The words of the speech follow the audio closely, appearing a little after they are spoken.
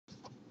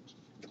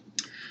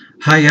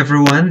Hi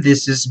everyone,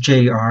 this is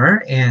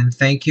JR and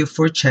thank you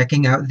for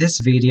checking out this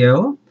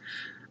video.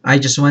 I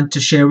just want to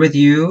share with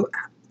you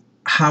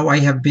how I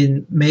have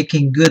been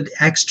making good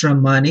extra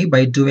money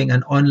by doing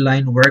an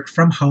online work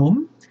from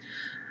home.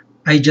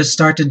 I just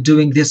started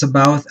doing this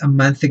about a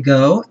month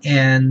ago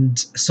and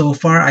so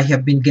far I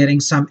have been getting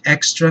some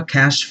extra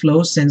cash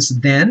flow since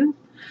then.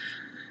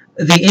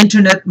 The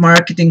internet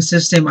marketing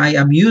system I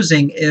am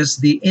using is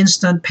the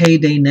Instant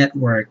Payday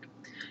Network.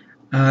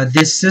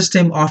 This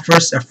system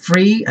offers a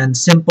free and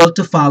simple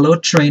to follow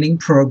training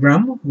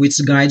program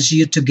which guides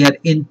you to get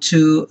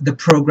into the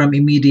program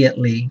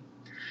immediately.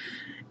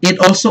 It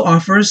also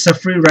offers a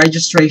free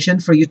registration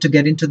for you to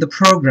get into the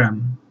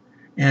program.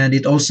 And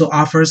it also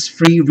offers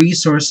free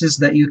resources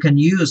that you can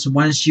use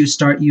once you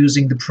start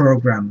using the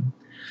program.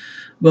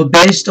 Well,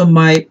 based on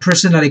my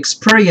personal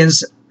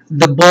experience,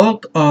 the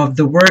bulk of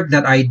the work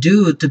that I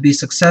do to be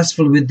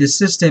successful with this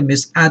system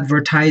is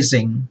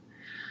advertising.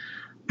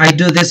 I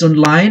do this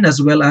online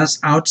as well as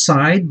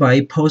outside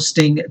by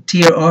posting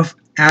tier-off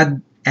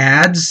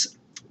ads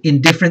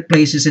in different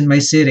places in my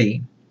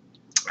city.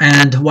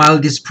 And while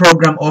this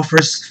program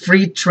offers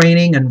free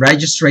training and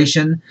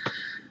registration,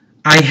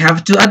 I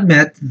have to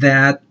admit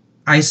that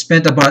I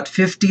spent about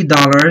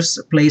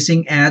 $50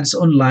 placing ads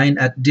online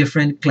at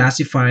different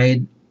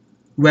classified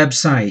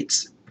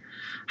websites.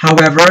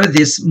 However,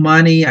 this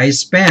money I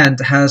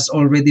spent has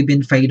already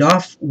been paid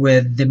off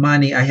with the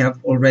money I have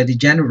already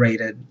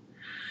generated.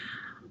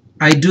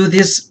 I do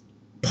this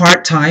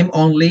part-time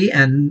only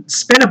and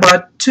spend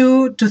about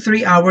 2 to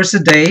 3 hours a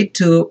day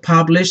to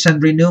publish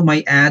and renew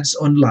my ads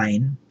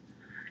online.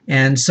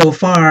 And so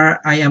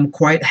far, I am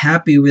quite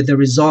happy with the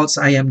results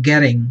I am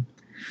getting.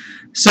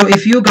 So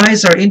if you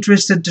guys are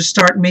interested to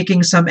start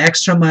making some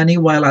extra money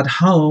while at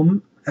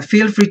home,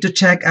 feel free to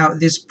check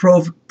out this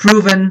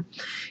proven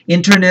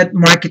internet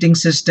marketing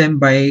system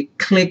by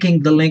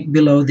clicking the link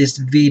below this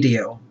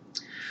video.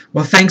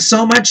 Well, thanks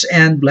so much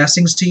and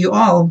blessings to you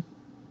all.